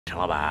陈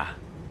老板，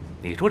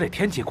你说这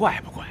天气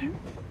怪不怪？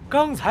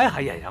刚才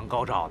还艳阳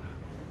高照呢，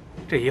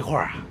这一会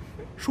儿啊，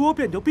说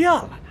变就变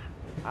了呢。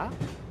啊！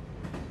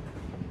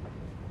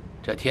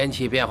这天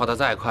气变化的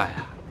再快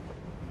啊，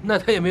那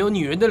它也没有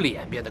女人的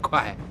脸变得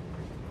快。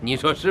你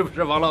说是不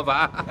是，王老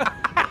板？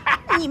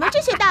你们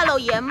这些大老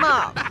爷们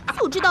儿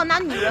就知道拿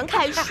女人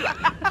开涮。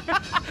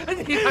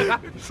你看看，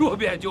说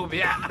变就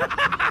变，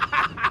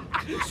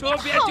说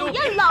变就变。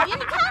讨厌，老爷，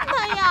你看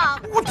他呀！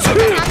我去！拿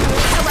女人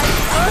开玩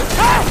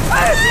笑！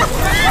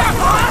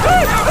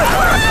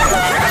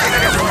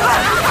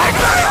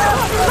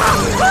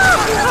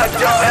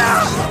救命！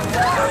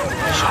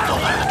想到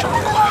来的这么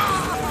快，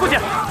父亲，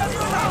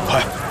快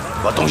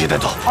把东西带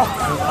走。好，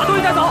把东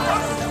西带走。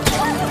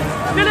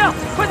玲玲，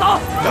快走！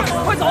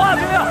快走啊，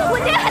玲玲！我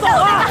爹还走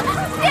啊！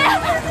爹，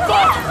走！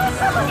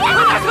快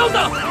拿枪子！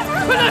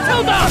快拿枪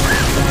子！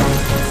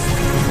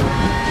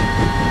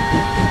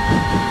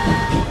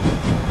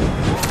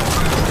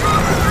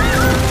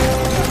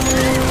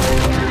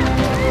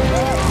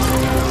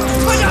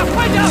快点，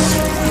快点！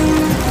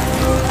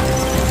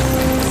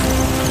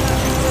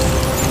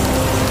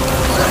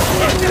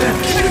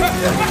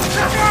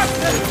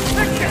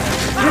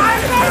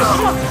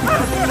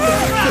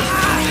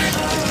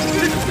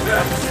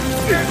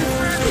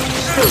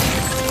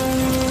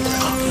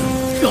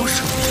老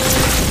师，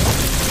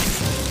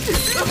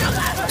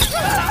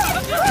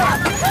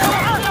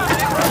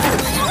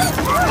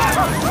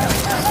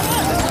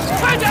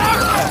快点！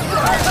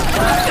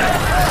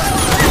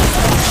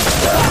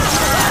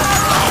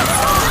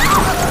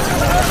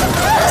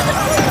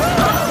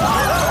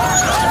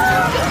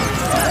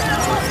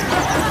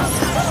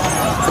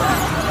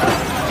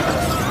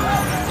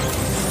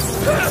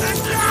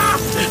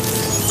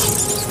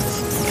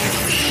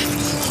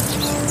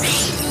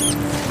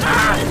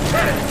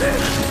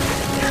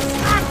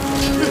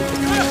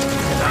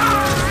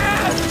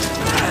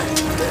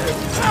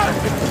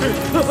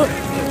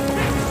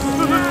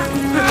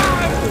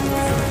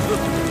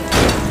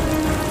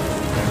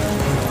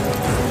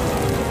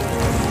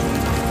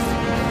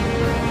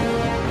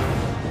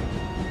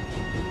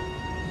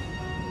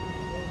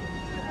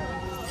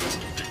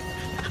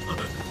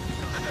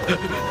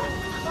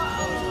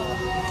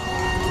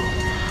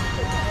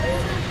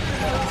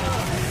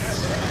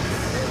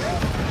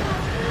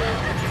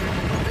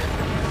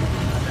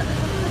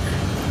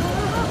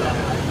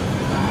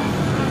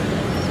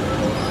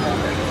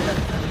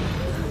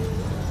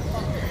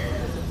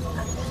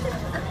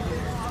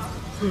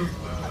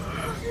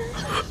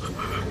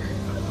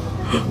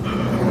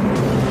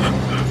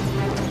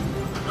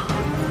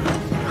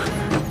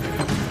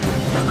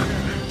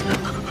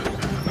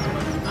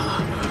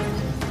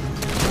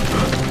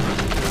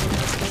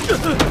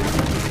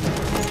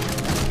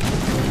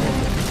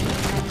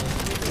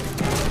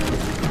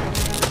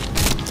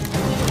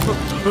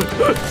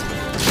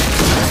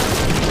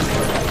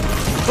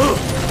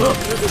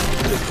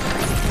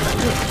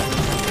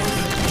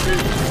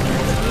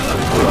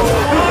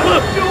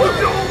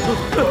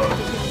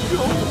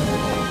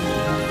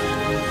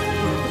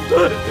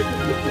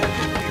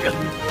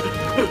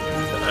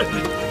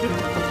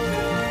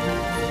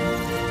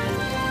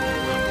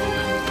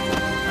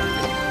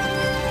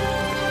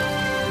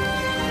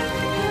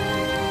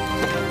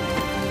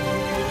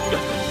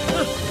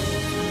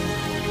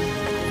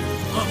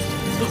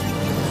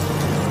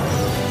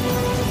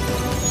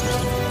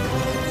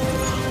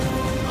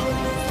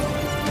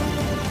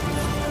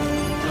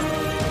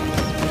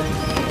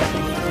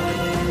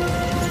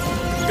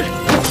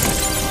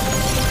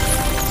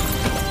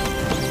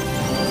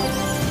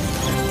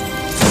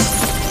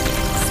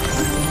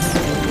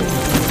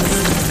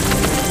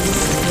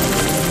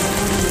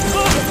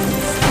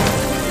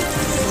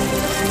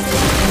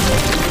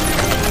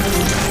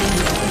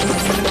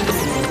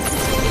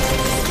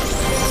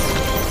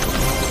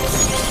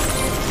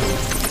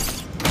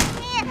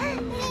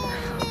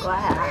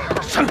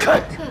闪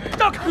开！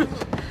让开！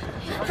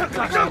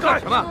让开！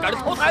什么？赶着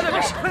投胎呢？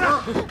这是！快点！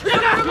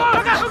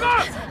让开！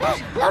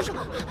老鼠！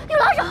有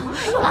老鼠！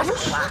有老鼠！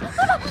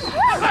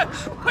让开！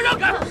快让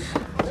开！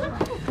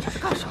这是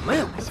干什么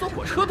呀？坐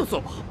火车都坐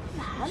不好。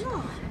来了！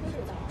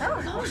哪有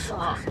老鼠？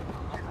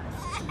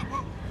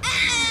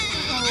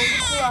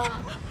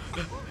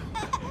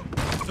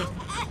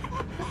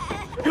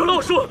有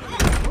老鼠！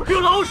有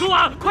老鼠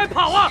啊！快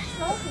跑啊！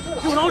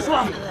有老鼠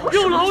啊！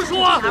有老鼠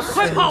啊！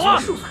快跑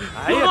啊！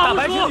哎呀，大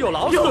白天有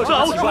老鼠！有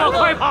老鼠啊！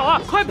快跑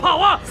啊！快跑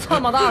啊！这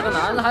么大个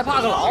男的还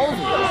怕个老鼠？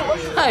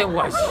太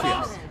委屈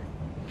了。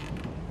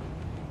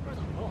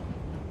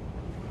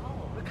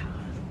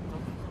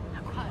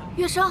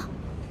月生，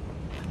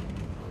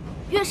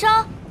月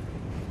生，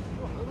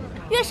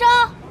月生！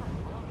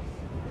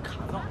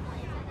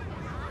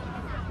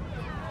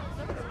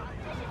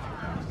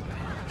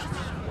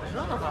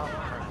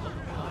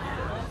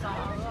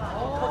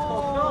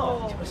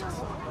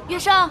月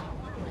生，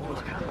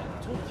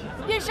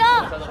月生，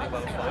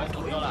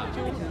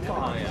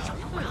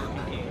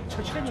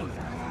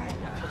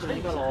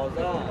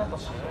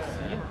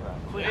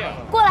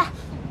过来，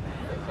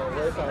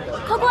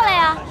快过来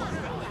呀！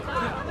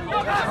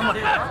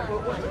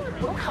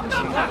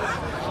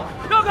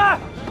让开！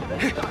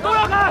都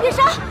让开！月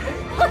莎，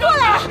快过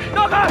来！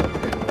让开！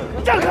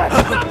让开！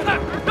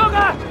让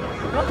开！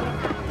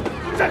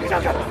让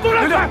开！都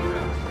让开！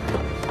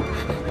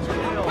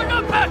快让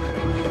开！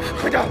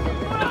快点！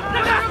让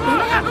开！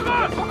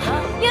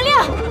玲玲，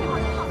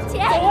姐，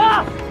走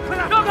啊！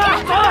让开！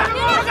走！玲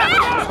玲，姐，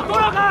都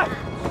让开！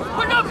快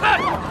让开！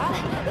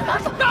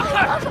让开！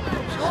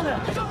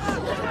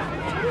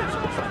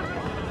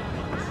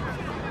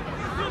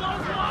有老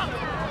鼠啊！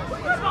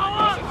快跑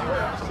啊！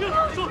有老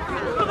鼠！快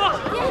跑！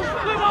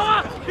快跑啊！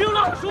有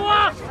老鼠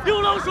啊！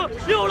有老鼠！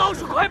有老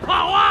鼠！快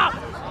跑啊！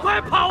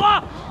快跑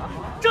啊！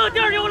这地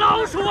儿有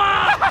老鼠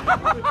啊！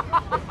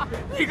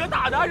你个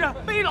大男人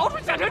被老鼠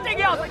吓成这个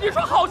样子，你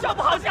说好笑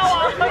不好笑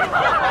啊？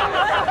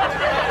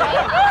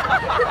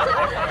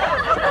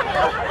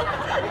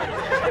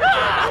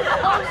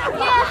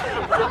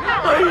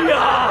哎呀！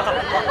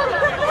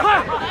快！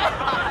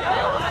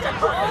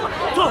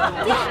走！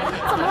姐，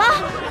怎么了？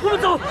我们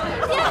走！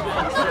姐，到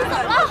底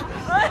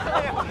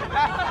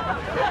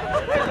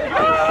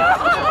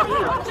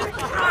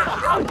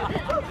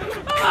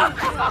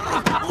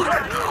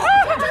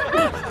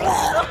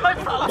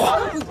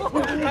怎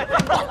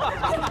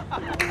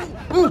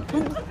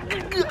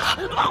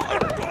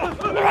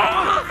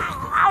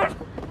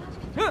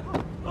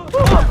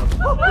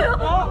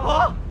么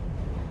了？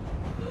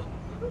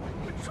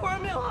出人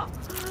命了！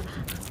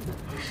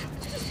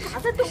啥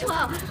在动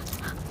啊？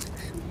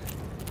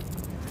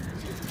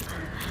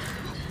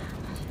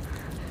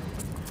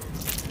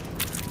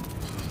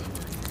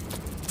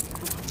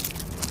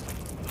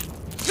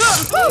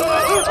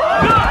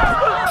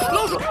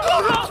老鼠！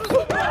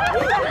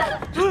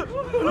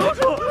老鼠！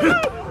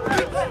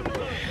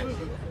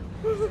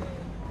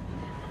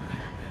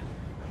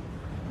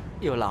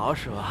有老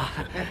鼠啊！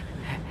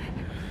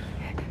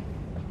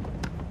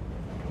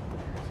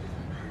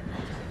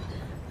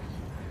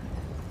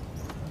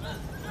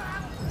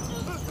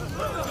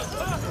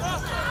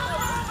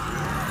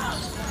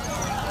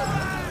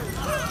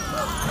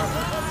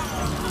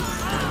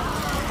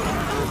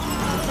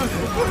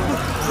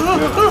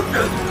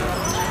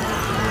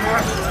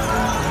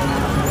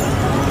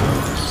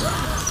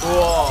哇，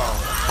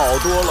好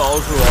多老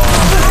鼠啊！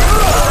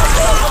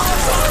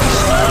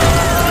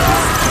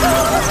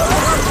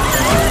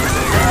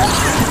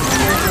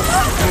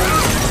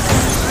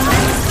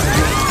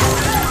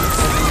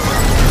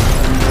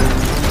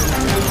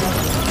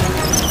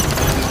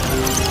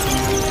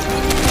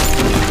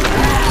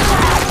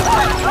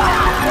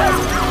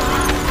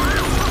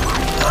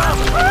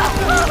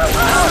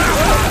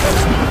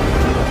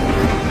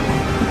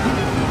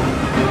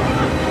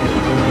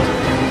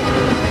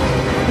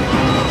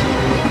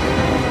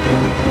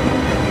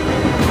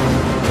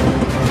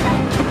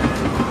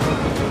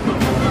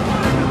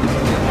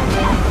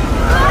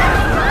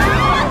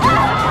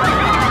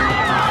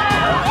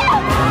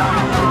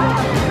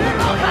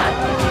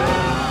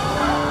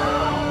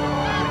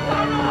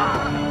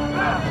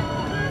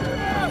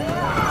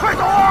快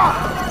走啊！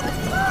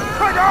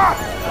快点儿，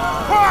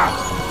快！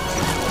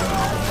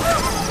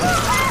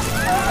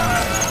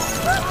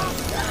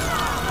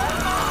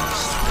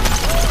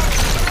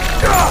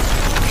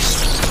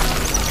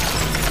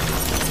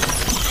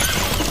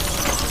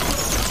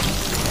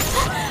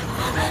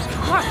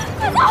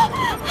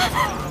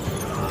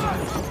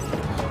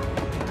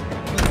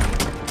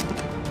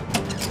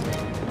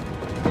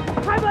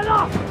开门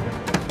了！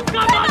干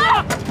嘛呢？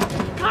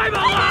开门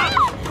啊！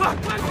快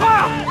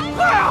啊！快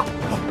啊！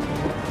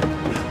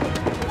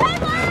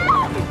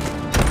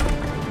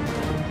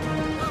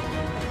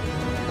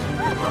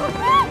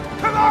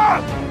开门！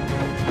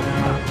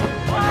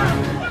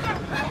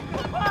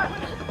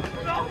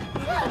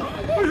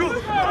哎呦，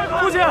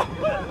父亲，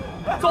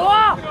走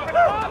啊！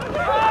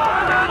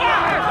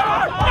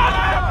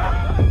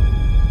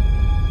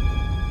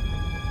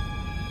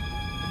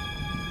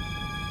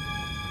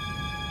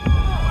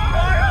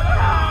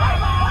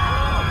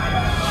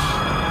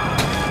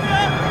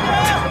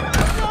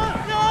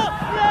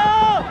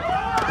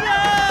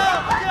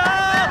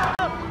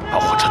把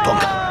火车断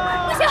开！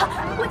不行，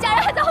我家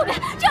人还在后面，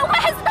这样会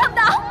害死他们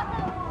的。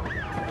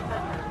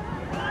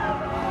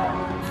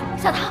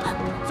小唐，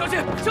小心，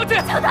小心！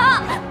小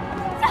唐，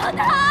小唐，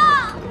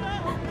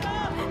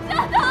小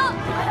唐，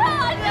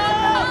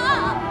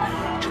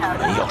这个门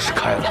要是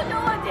开了，救救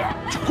我姐！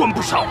就关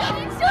不上了。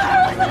救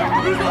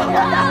救我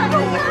姐！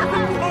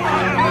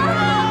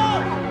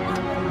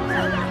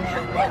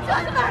你救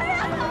救哪儿啊？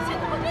现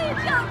在我给你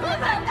这样做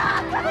的，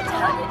求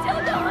你救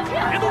救我姐！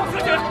别动，小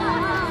姐！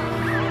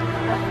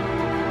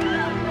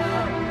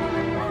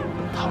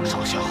唐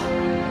少校，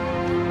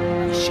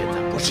你现在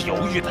不是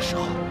犹豫的时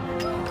候，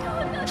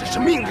这是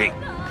命令。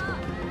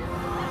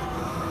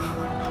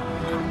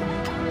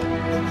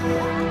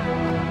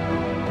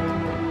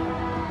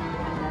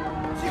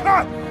起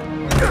开！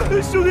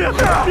兄弟，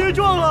别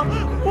撞了！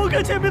我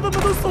看前面他们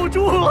都锁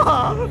住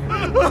了，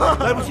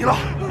来不及了，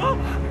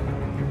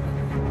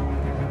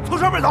从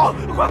上面走，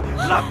快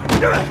来！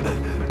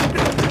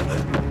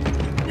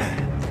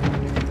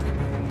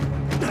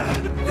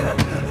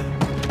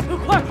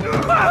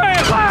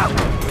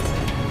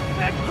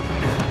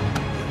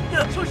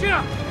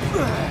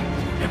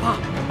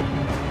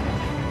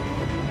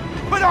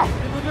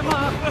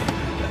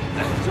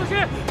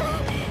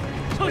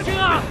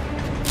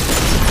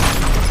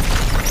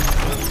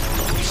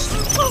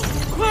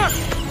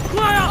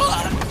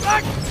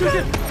小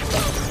心！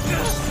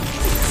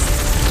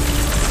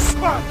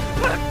快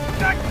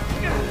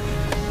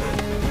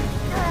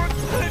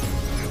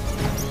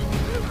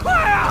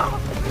啊！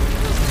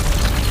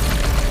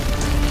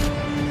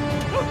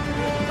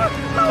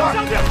拉我上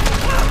去！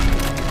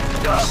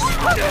救我！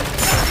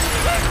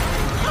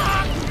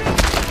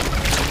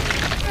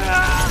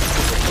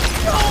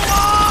救我！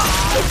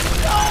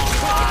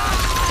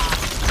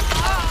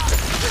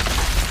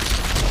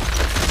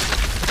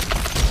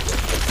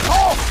走！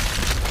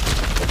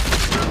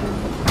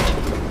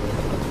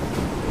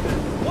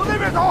往那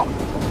边走！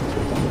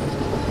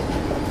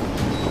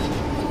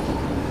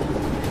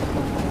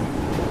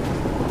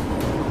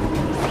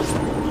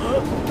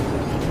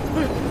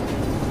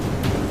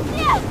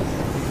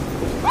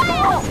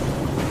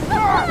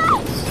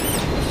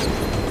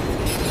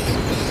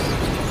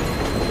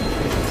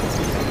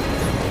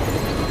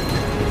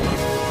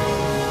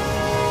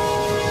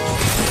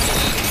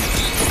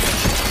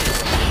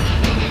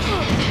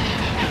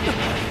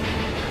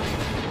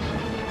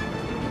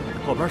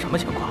后边什么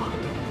情况？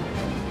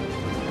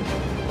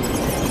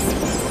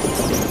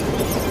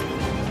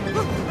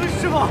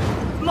师傅，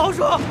老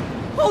鼠，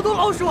好多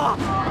老鼠啊！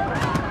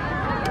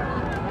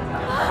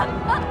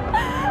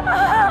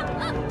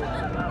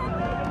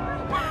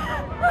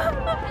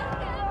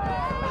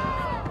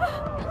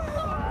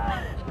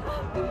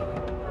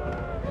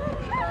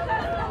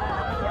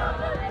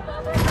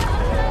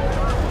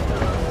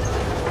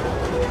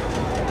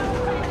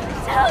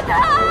小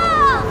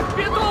唐，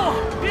别动，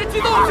别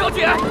激动，小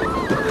姐。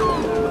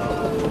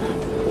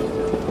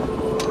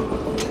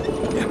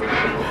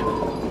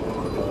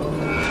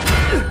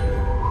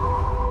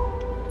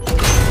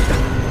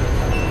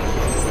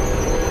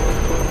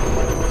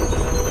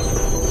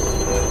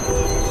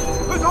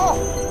快走！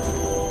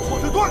火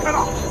车断开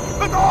了，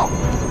快走！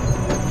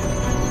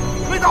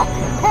没走，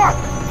快！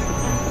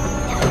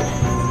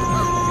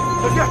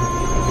小心！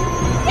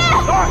来！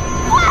快！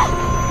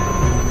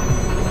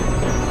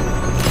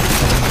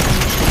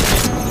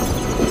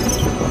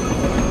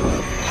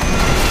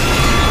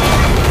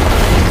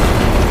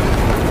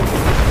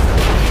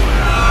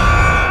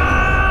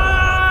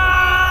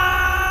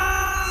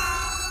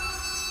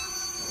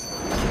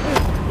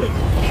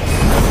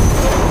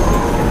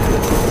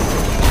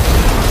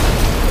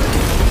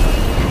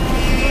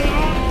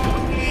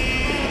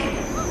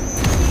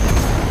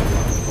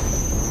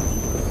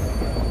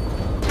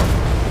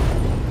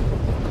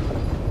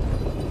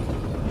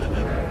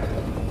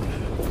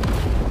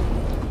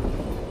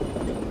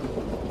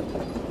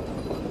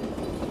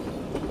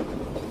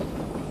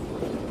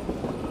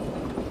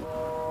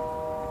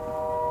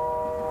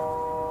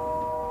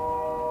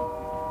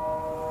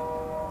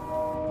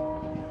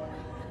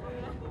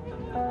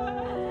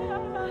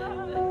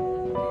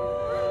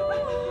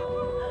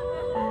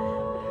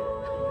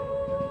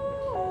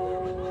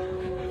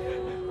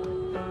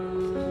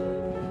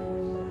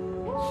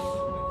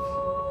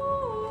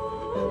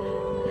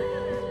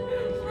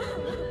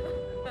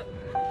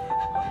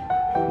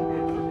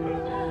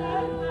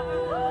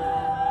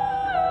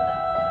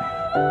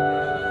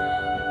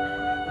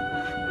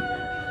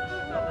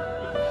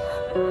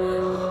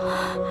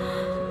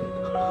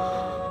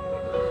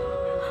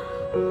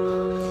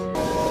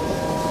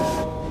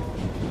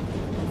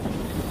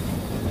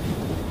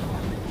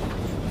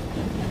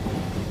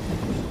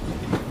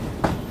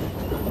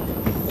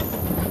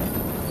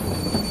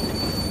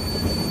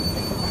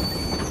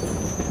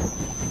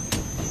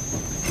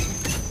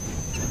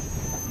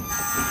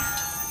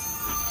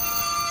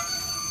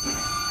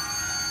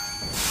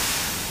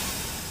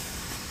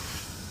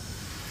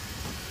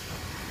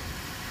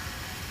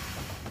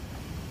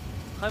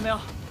还没有，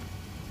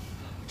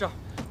这儿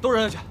都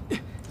扔下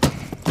去，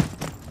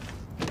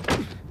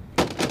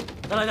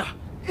再来点儿。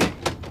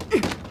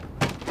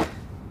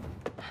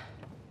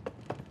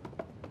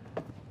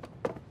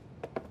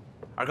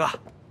二哥，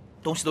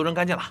东西都扔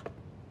干净了。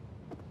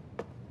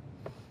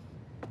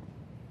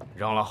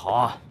扔了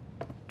好，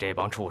这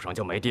帮畜生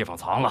就没地方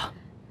藏了。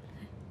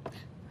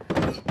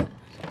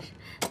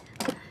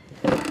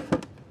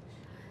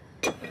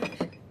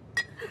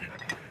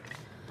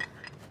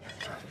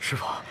师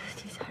傅，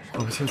我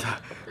们现在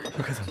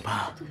应该怎么办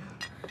啊？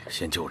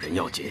先救人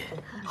要紧。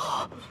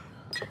好。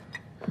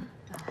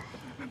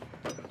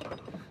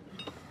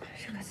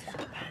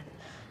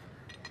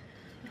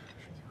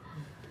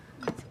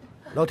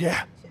老铁，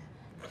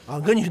俺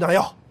跟你去拿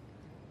药。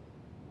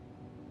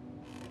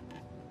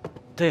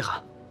对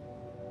哈，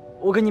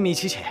我跟你们一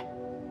起去。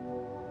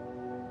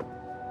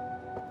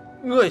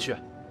我也去。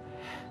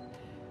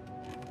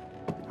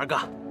二哥，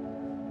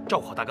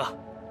照顾好大哥，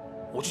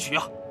我去取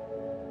药。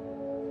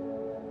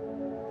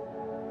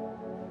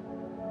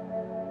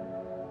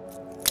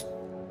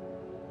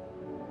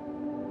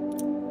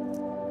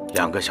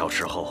2个小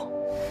时后，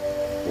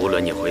无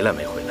论你回来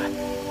没回来，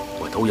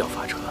我都要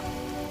发车。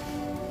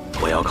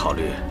我要考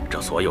虑这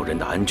所有人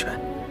的安全。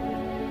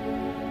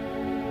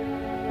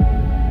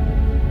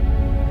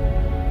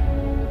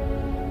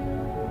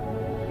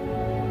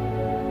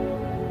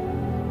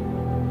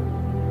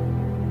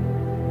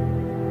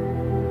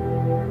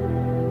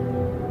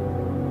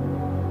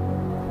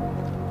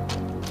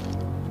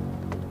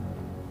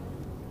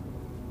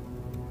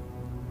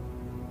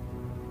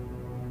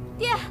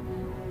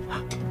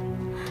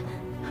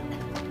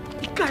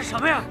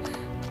么呀？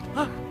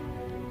啊！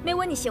没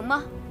吻你行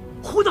吗？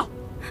胡闹！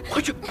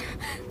回去，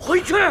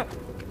回去！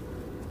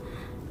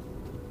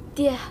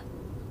爹，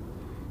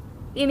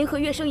玲玲和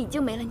月生已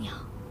经没了娘，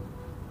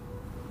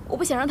我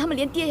不想让他们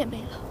连爹也没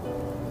了。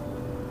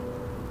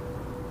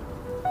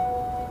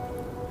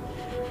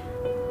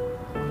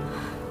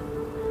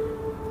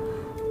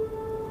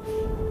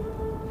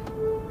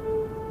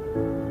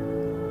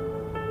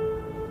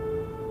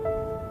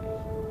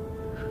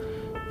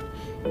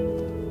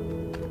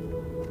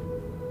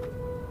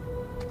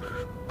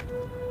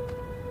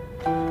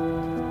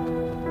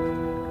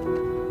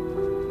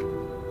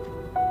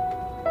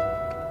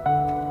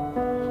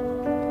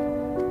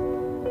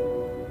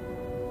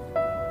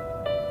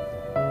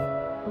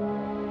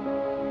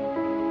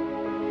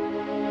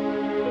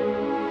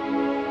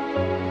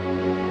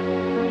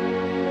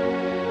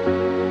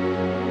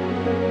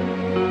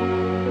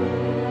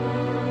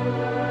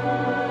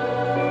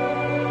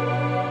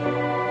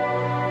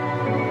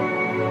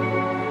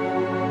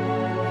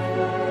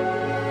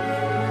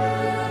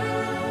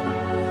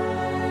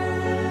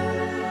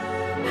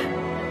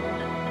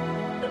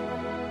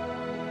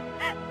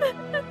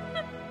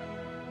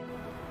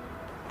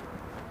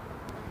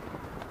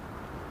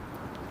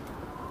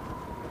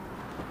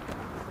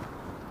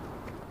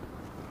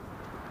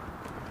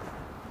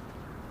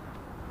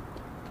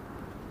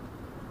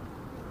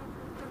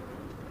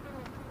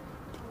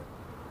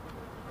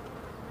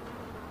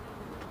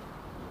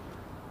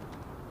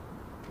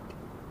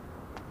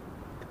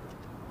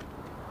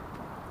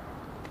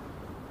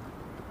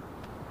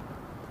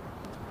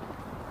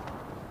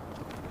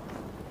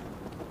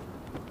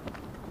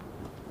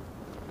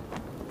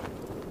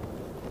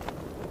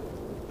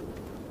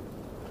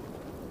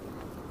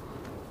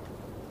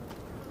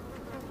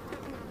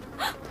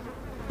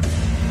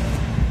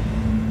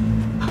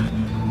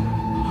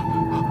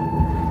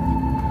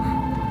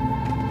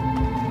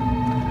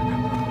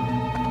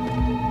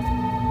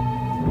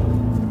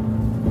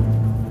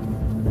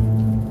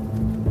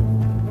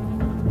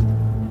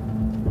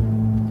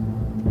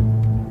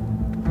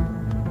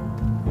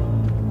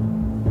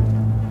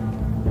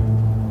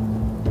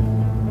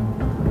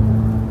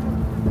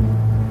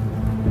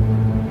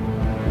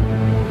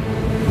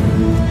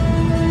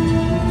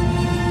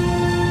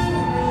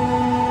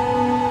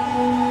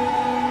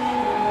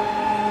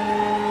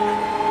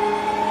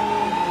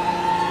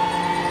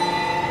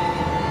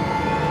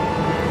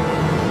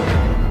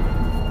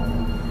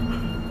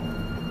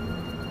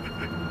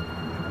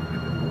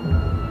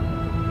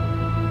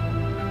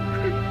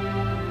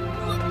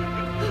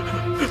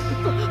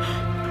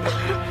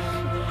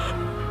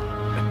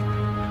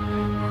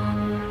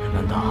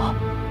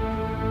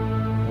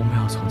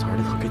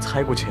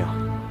猜过去啊！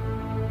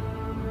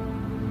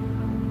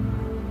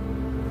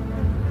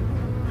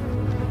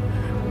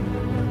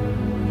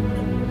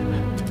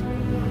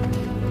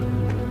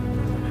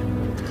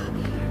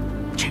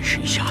坚持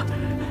一下，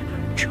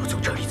只有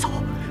从这里走，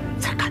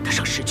才赶得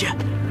上时间。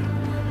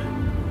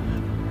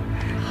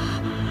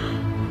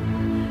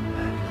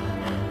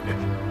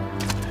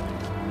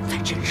再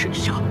坚持一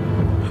下。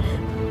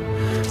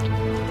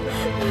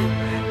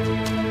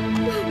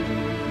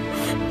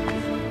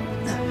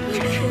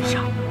坚持一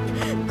下。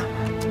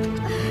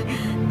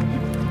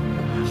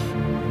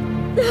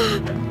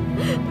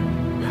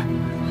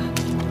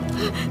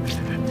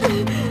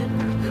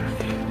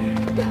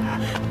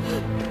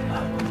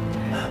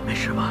 没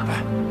事吧？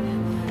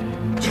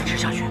坚持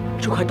下去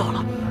就快到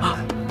了啊！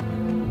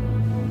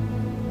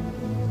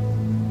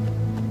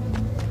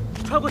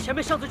穿过前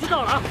面巷子就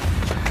到了啊！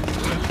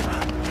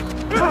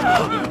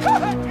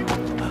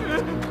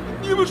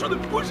你们说的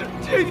不是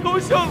这条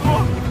巷子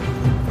吗？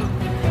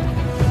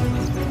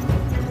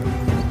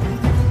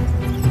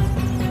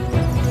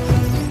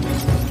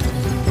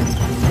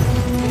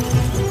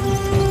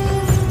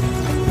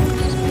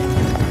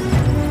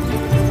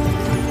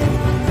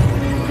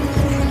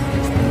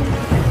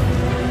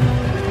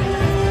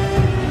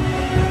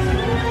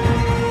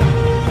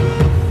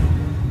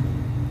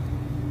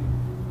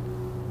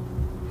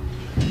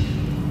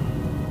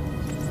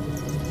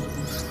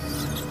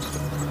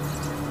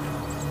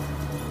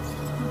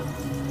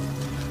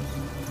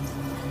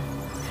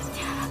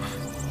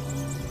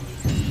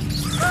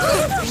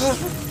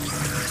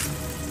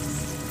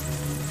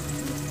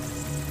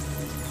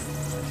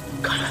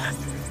 看来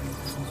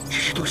这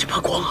些东西怕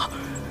光啊，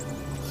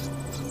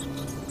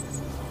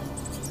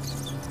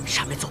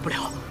下面走不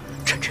了，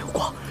趁着有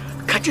光，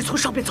赶紧从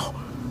上面走。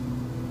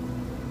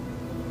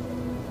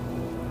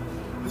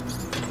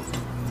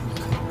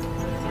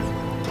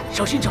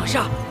小心脚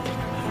下。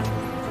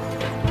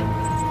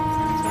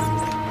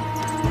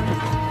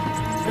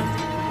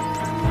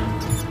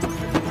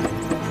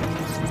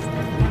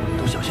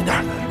 小心点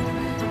儿！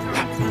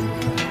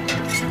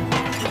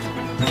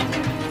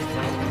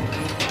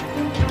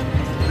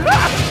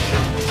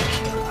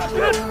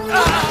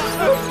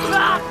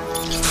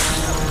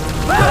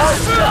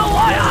是我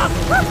呀！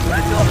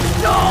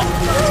救！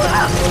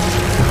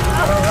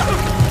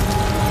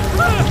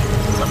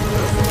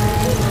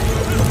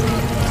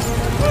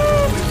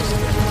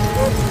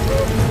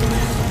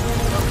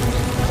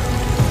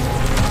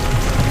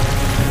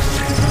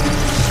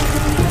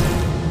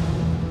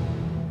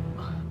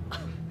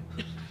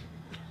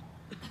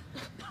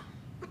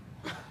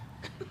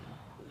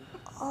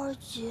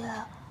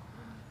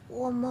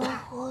我们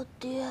和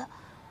爹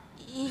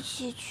一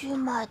起去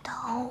买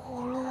糖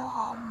葫芦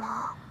好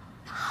吗？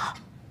好。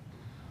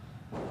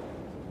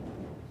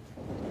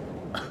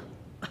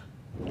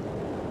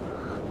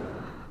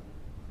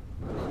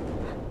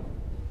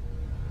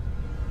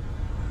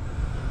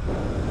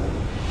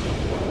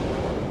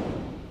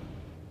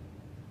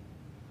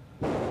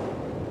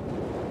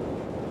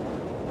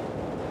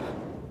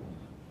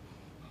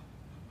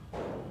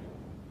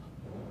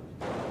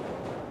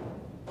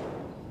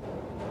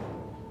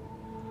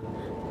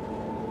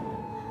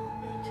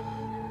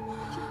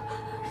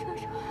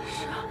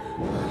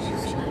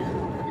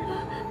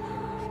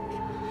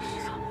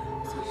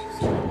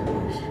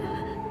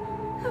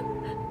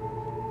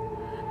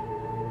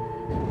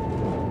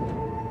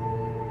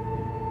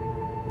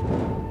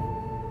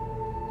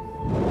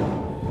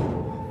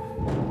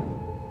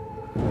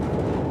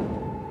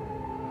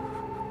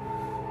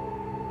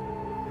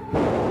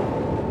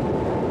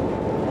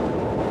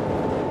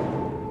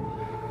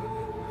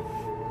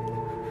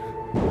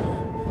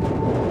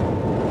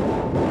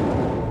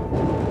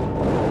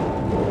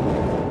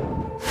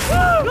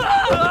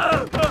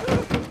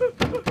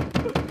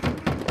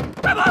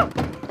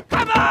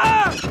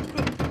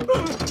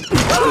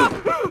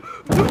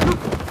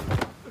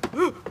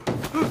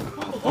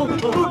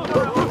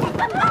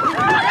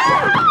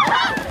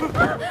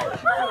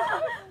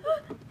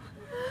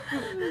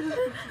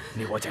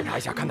你给我检查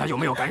一下，看他有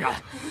没有感染。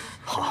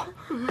好。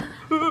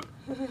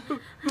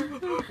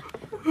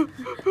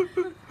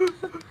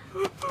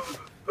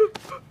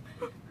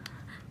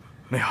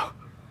没有。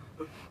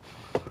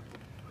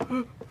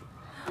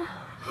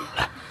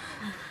来，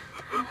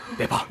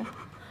别怕，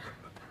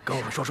跟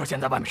我们说说现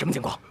在外面什么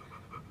情况？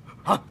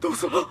啊，都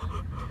死了！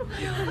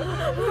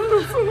都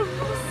死了！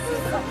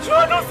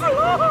全都死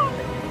了！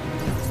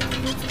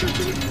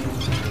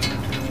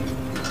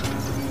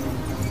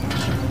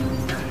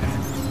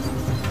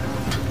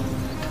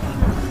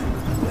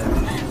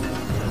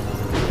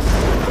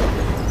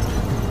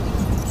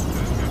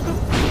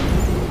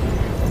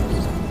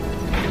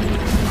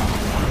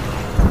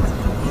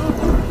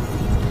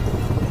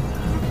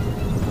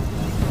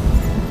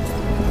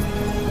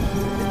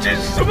这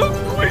是什么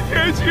鬼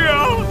天气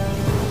啊！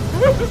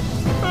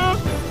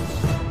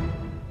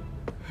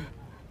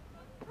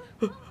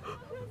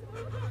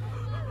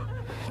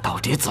到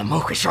底怎么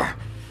回事？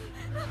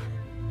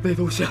那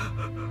东西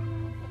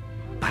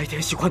白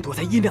天喜欢躲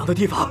在阴凉的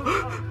地方，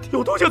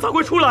有动静才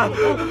会出来。你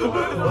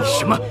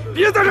什么？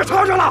别在这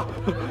吵吵了！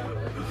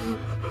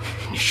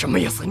你什么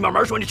意思？你慢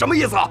慢说，你什么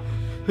意思？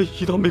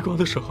一到没光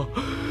的时候，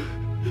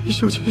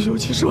尤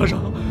其是晚上，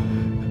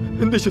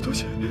那些东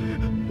西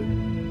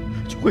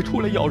就会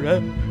出来咬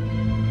人，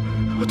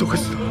都会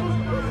死的，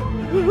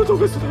都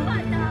会死的。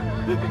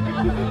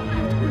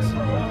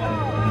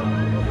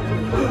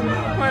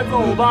快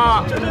走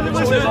吧！你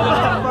快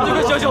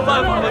想想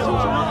办法吧，兄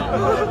弟！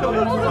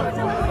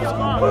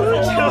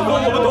结果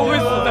我们都会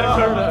死在这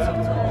儿的。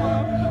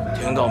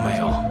听到没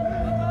有？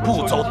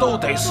不走都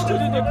得死！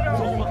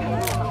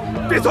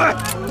闭嘴！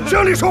谁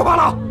让你说话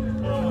了？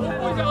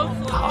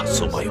打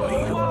死我也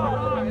没用。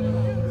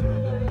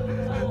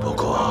不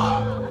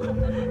过，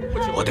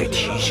我得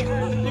提醒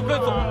你，你快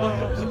走吧！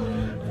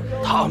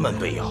他们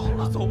被咬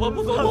了，走吧，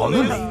不走我们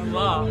没死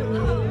了。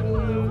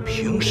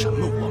凭什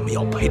么我们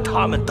要陪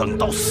他们等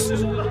到死？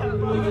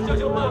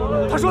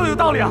他说的有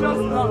道理啊，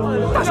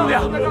大兄弟，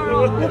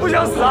我不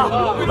想死啊！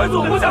你们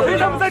总不想陪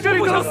他们在这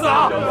里等死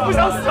啊？不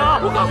想死啊！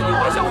我告诉你，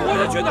我想活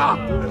下去的。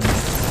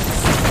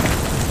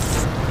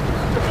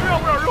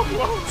让不让肉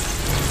我？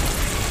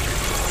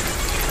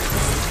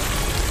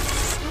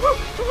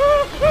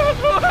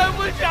我还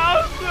不想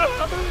死，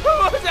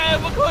我再也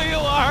不扣一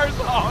我二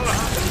嫂了，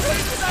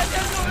大家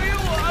扣一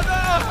我的。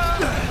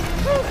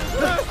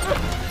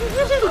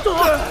走啊，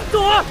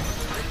走啊！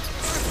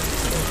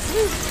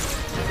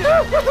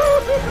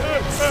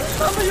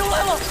他们又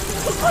来了，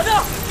快点！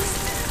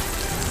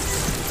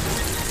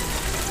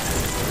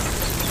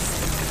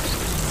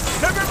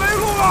前面没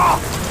路了！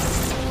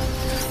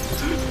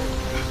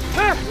哎，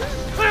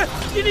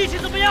你力气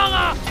怎么样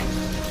啊？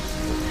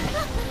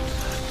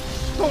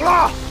懂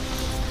了，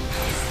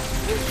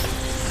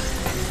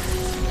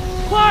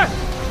快！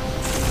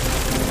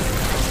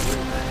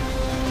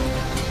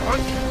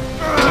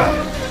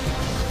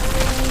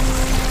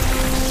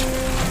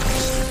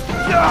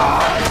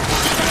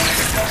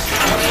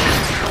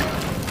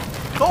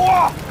走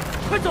啊！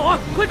快走啊！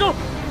快走！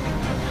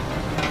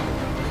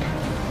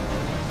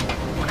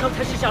我刚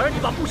才是想让你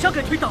把木箱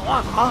给推倒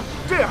啊！啊，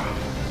这样，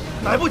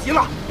来不及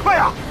了，快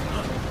呀！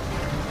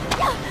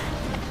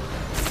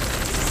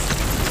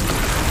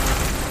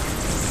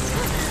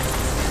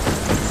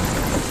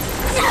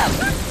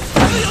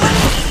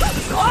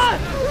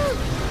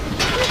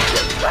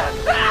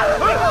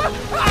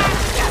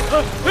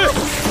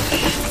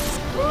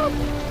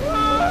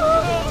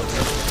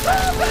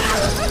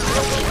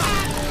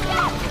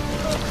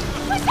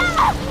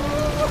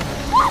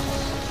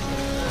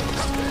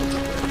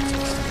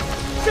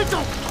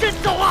先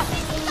走啊！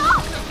走！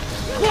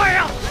快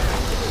呀！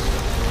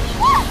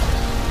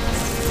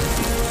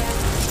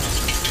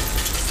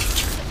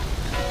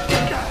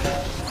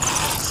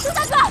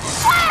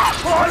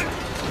杜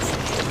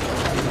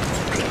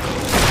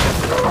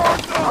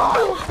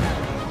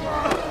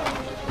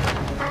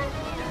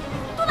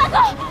大哥，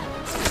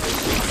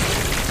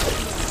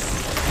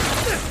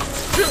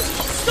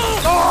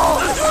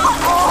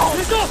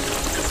走！